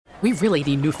We really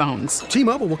need new phones.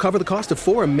 T-Mobile will cover the cost of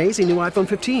 4 amazing new iPhone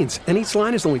 15s, and each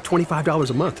line is only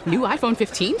 $25 a month. New iPhone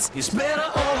 15s? It's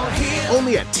better over here.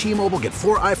 Only at T-Mobile, get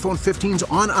 4 iPhone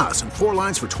 15s on us and 4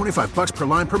 lines for $25 per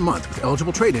line per month with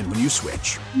eligible trade-in when you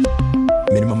switch.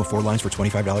 Minimum of 4 lines for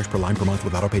 $25 per line per month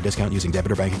with autopay discount using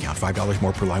debit or bank account. $5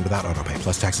 more per line without autopay,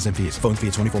 plus taxes and fees. Phone fee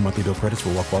at 24 monthly bill credits for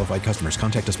well-qualified customers.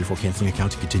 Contact us before canceling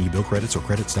account to continue bill credits or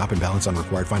credit stop and balance on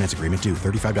required finance agreement due.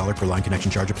 $35 per line connection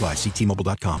charge applies. See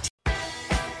T-Mobile.com.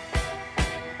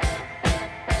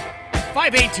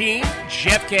 518,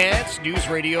 Jeff Katz, News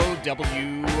Radio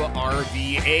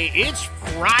WRVA. It's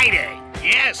Friday.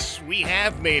 Yes, we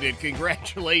have made it.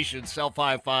 Congratulations, Cell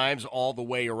 5-5s all the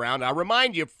way around. I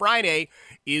remind you, Friday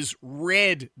is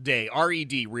Red Day,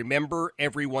 R-E-D. Remember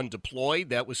Everyone Deployed?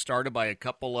 That was started by a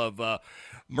couple of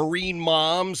Marine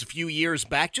moms a few years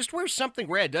back. Just wear something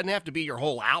red. Doesn't have to be your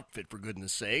whole outfit, for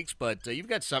goodness sakes, but you've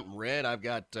got something red. I've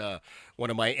got one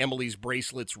of my Emily's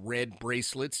bracelets, red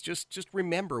bracelets. Just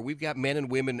remember, we've got men and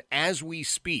women as we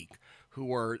speak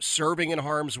who are serving in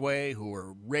harm's way, who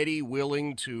are ready,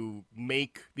 willing to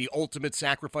make the ultimate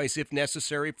sacrifice if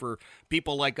necessary for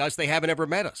people like us. They haven't ever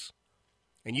met us.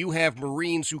 And you have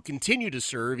Marines who continue to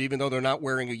serve even though they're not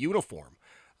wearing a uniform.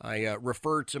 I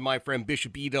refer to my friend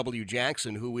Bishop E.W.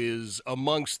 Jackson, who is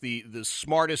amongst the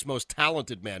smartest, most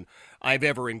talented men I've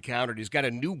ever encountered. He's got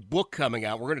a new book coming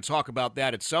out. We're going to talk about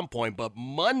that at some point, but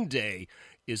Monday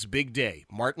is a big day,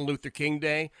 Martin Luther King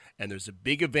Day, and there's a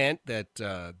big event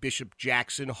that Bishop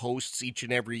Jackson hosts each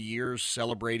and every year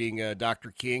celebrating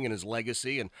Dr. King and his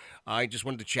legacy, and I just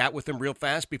wanted to chat with him real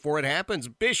fast before it happens.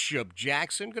 Bishop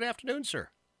Jackson, good afternoon, sir.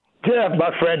 Jeff, my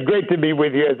friend, great to be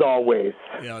with you as always.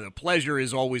 Yeah, the pleasure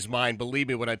is always mine, believe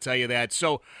me when I tell you that.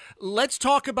 So let's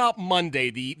talk about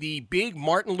Monday, the big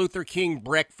Martin Luther King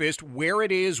breakfast, where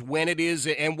it is, when it is,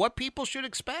 and what people should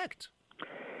expect.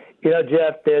 You know,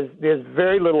 Jeff, there's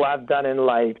very little I've done in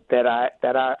life that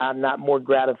I'm not more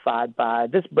gratified by.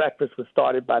 This breakfast was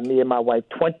started by me and my wife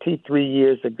 23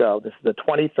 years ago. This is the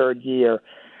 23rd year.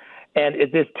 And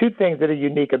there's two things that are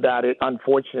unique about it,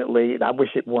 unfortunately. I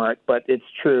wish it weren't, but it's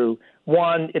true.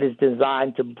 One, it is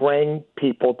designed to bring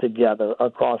people together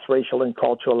across racial and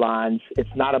cultural lines. It's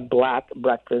not a black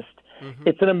breakfast. Mm-hmm.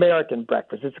 It's an American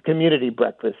breakfast. It's a community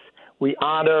breakfast. We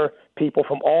honor people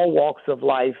from all walks of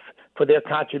life for their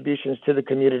contributions to the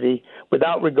community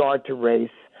without regard to race.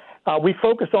 We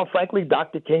focus on, frankly,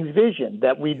 Dr. King's vision,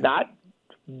 that we not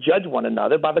judge one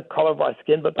another by the color of our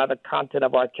skin, but by the content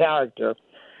of our character.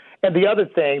 And the other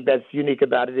thing that's unique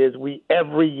about it is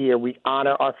every year we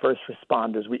honor our first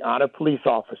responders. We honor police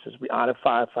officers. We honor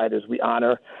firefighters. We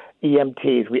honor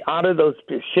EMTs. We honor those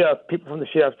people from the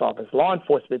sheriff's office, law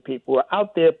enforcement people who are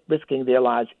out there risking their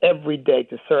lives every day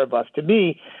to serve us. To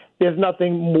me, there's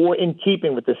nothing more in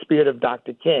keeping with the spirit of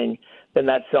Dr. King than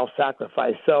that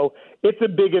self-sacrifice. So it's a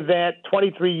big event,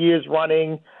 23 years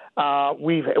running.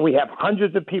 We have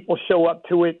hundreds of people show up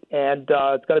to it, and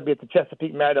it's going to be at the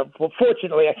Chesapeake Marriott. Well,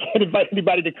 fortunately, I can't invite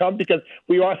anybody to come because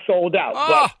we are sold out.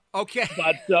 Oh, okay.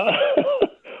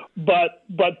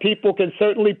 But people can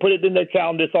certainly put it in their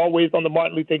calendar. It's always on the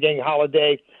Martin Luther King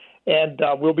holiday, and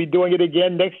we'll be doing it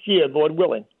again next year, Lord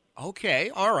willing. Okay,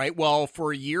 all right. Well,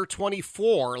 for year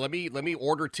 24, let me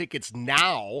order tickets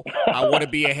now. I want to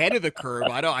be ahead of the curve.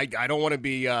 I don't want to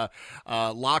be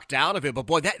locked out of it. But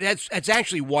boy, that's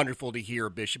actually wonderful to hear,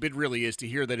 Bishop. It really is, to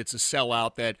hear that it's a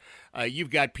sellout, that you've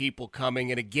got people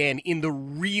coming, and again, in the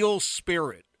real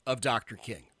spirit of Dr.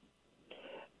 King.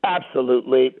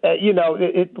 Absolutely.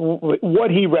 What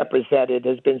he represented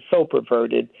has been so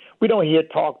perverted. We don't hear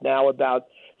talk now about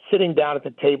sitting down at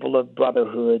the table of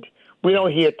brotherhood. We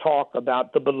don't hear talk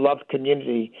about the beloved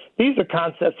community. These are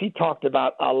concepts he talked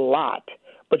about a lot,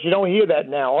 but you don't hear that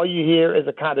now. All you hear is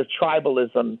a kind of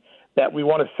tribalism that we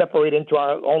want to separate into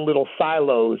our own little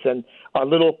silos and our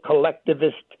little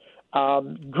collectivist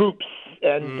groups,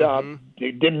 and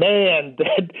demand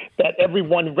that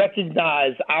everyone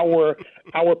recognize our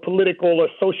political or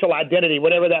social identity,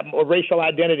 whatever that, or racial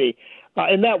identity.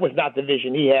 And that was not the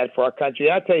vision he had for our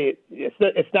country. I tell you,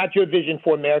 it's not your vision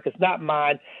for America. It's not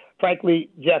mine. Frankly,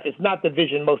 Jeff, it's not the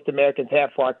vision most Americans have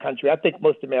for our country. I think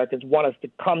most Americans want us to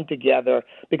come together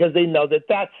because they know that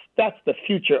that's the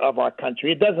future of our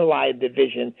country. It doesn't lie in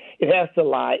division. It has to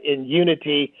lie in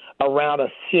unity around a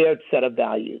shared set of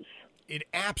values. It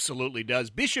absolutely does.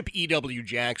 Bishop E.W.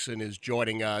 Jackson is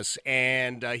joining us,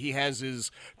 and he has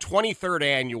his 23rd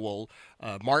annual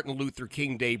Martin Luther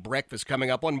King Day breakfast coming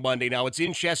up on Monday. Now, it's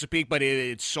in Chesapeake, but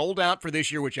it's sold out for this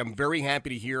year, which I'm very happy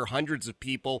to hear. Hundreds of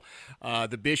people.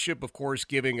 The bishop, of course,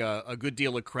 giving a good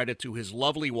deal of credit to his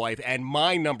lovely wife and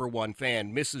my number one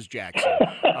fan, Mrs. Jackson,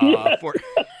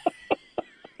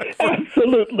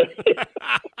 Absolutely.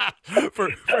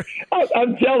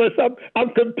 I'm jealous. I'm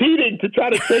competing to try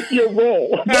to take your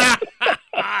role.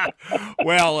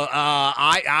 Well,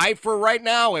 I for right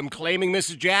now am claiming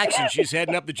Mrs. Jackson. She's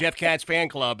heading up the Jeff Katz fan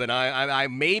club, and I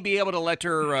may be able to let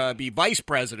her be vice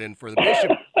president for the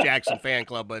Bishop Jackson fan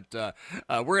club, but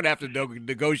we're going to have to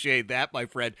negotiate that, my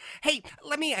friend. Hey,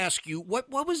 let me ask you, what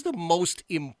was the most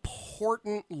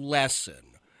important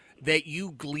lesson that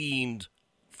you gleaned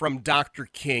from Dr.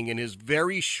 King in his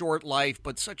very short life,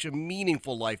 but such a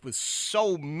meaningful life with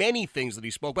so many things that he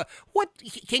spoke about? What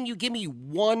can you give me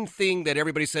one thing that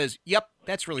everybody says, yep,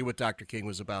 that's really what Dr. King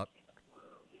was about?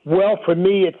 Well, for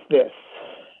me, it's this,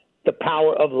 the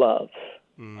power of love.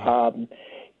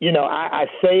 I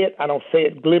say it. I don't say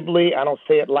it glibly. I don't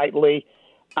say it lightly.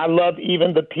 I love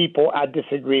even the people I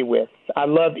disagree with. I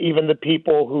love even the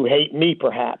people who hate me,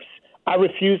 perhaps. I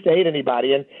refuse to hate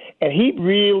anybody. And he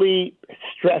really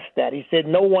stressed that. He said,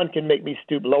 no one can make me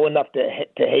stoop low enough to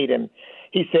hate him.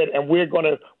 He said, and we're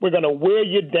gonna wear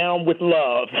you down with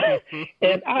love.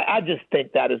 And I just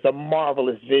think that is a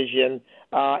marvelous vision.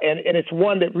 And it's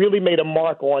one that really made a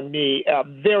mark on me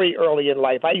very early in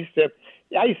life. I used to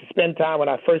spend time when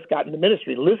I first got into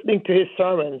ministry listening to his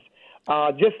sermons,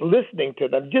 just listening to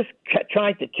them, just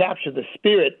trying to capture the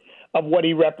spirit of what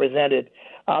he represented.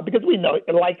 Because we know,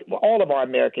 like all of our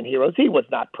American heroes, he was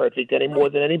not perfect any more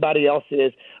than anybody else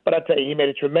is. But I tell you, he made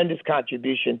a tremendous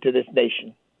contribution to this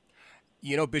nation.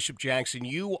 You know, Bishop Jackson,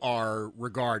 you are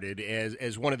regarded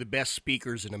as one of the best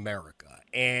speakers in America.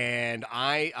 And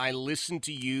I listen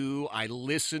to you. I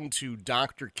listen to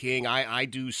Dr. King. I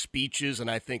do speeches, and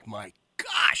I think, my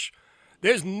gosh,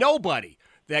 there's nobody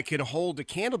that can hold a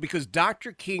candle, because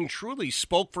Dr. King truly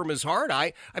spoke from his heart.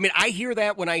 I mean, I hear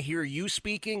that when I hear you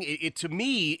speaking. It to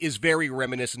me is very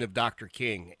reminiscent of Dr.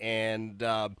 King, and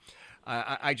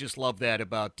I just love that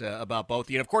about both of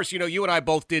you. And of course, you and I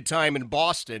both did time in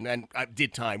Boston, and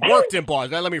worked in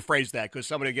Boston. Let me phrase that, because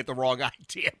somebody will get the wrong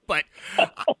idea. But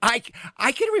I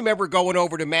can remember going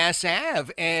over to Mass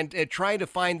Ave and trying to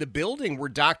find the building where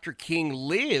Dr. King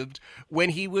lived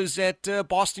when he was at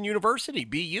Boston University,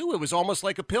 BU. It was almost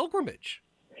like a pilgrimage.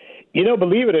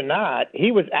 Believe it or not,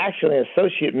 he was actually an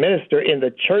associate minister in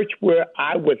the church where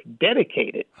I was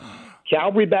dedicated.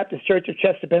 Calvary Baptist Church of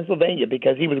Chester, Pennsylvania,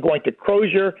 because he was going to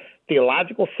Crozier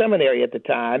Theological Seminary at the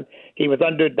time. He was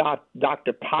under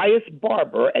Dr. Pius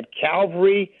Barber at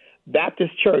Calvary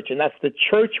Baptist Church, and that's the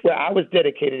church where I was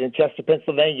dedicated in Chester,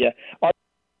 Pennsylvania.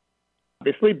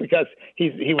 Obviously, because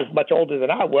he was much older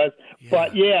than I was. Yeah.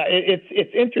 But yeah,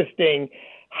 it's interesting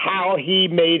how he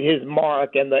made his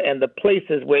mark and the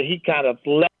places where he kind of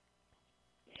left.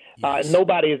 Yes.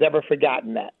 Nobody has ever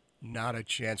forgotten that. Not a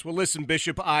chance. Well, listen,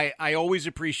 Bishop, I always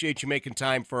appreciate you making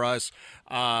time for us.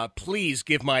 Please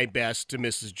give my best to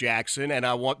Mrs. Jackson, and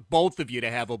I want both of you to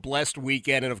have a blessed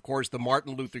weekend, and, of course, the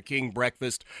Martin Luther King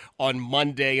breakfast on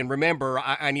Monday. And remember,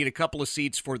 I need a couple of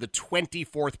seats for the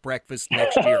 24th breakfast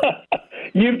next year.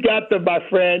 You've got them, my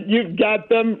friend. You've got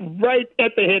them right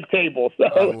at the head table. So.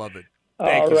 I love it.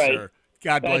 Thank you, right. sir.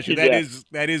 God bless you.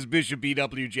 That is Bishop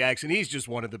B.W. Jackson. He's just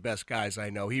one of the best guys I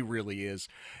know. He really is,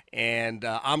 and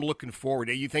I'm looking forward.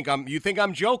 You think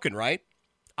I'm joking, right?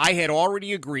 I had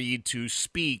already agreed to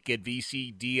speak at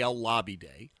VCDL Lobby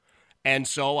Day, and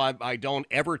so I don't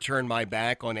ever turn my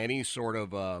back on any sort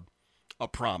of a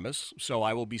promise. So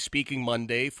I will be speaking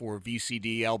Monday for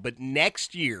VCDL, but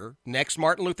next year, next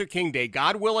Martin Luther King Day,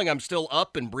 God willing, I'm still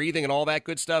up and breathing and all that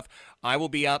good stuff, I will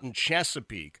be out in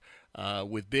Chesapeake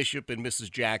with Bishop and Mrs.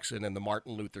 Jackson and the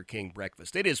Martin Luther King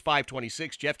breakfast. It is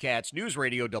 526, Jeff Katz, News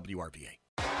Radio WRVA.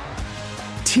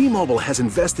 T-Mobile has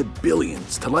invested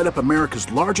billions to light up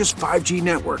America's largest 5G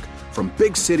network, from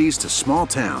big cities to small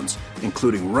towns,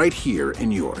 including right here in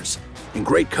yours. And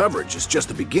great coverage is just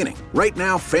the beginning. Right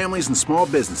now, families and small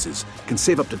businesses can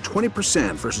save up to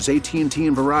 20% versus AT&T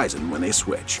and Verizon when they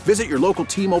switch. Visit your local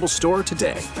T-Mobile store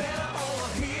today.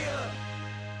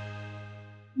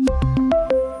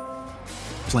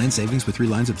 Plan savings with 3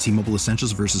 lines of T-Mobile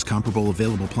Essentials versus comparable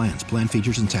available plans. Plan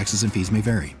features and taxes and fees may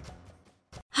vary.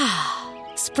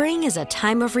 Spring is a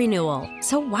time of renewal,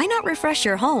 so why not refresh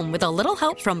your home with a little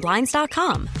help from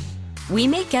Blinds.com? We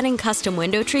make getting custom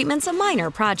window treatments a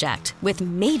minor project with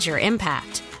major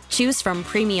impact. Choose from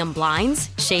premium blinds,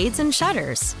 shades, and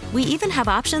shutters. We even have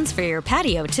options for your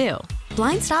patio, too.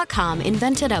 Blinds.com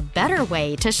invented a better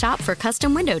way to shop for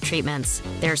custom window treatments.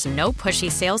 There's no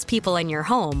pushy salespeople in your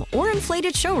home or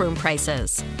inflated showroom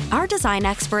prices. Our design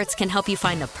experts can help you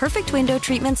find the perfect window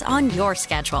treatments on your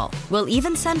schedule. We'll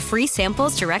even send free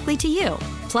samples directly to you.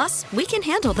 Plus, we can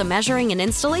handle the measuring and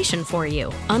installation for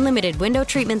you. Unlimited window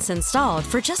treatments installed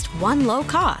for just one low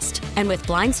cost. And with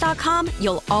Blinds.com,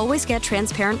 you'll always get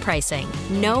transparent pricing.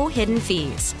 No hidden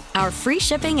fees. Our free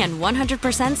shipping and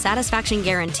 100% satisfaction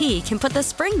guarantee can put the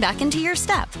spring back into your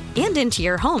step and into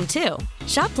your home, too.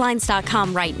 Shop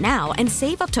Blinds.com right now and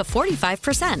save up to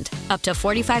 45%. Up to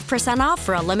 45% off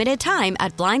for a limited time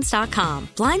at Blinds.com.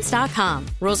 Blinds.com.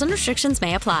 Rules and restrictions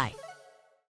may apply.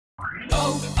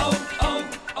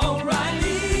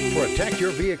 O'Reilly. Protect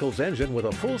your vehicle's engine with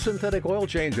a full synthetic oil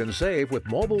change and save with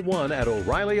Mobil 1 at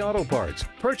O'Reilly Auto Parts.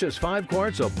 Purchase 5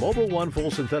 quarts of Mobil 1 full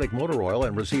synthetic motor oil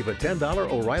and receive a $10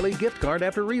 O'Reilly gift card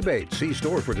after rebate. See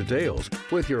store for details.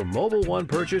 With your Mobil 1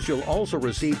 purchase, you'll also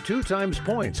receive 2 times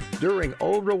points during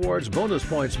Old Rewards Bonus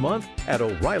Points Month at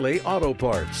O'Reilly Auto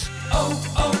Parts.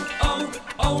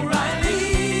 O'Reilly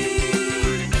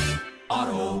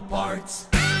Auto Parts.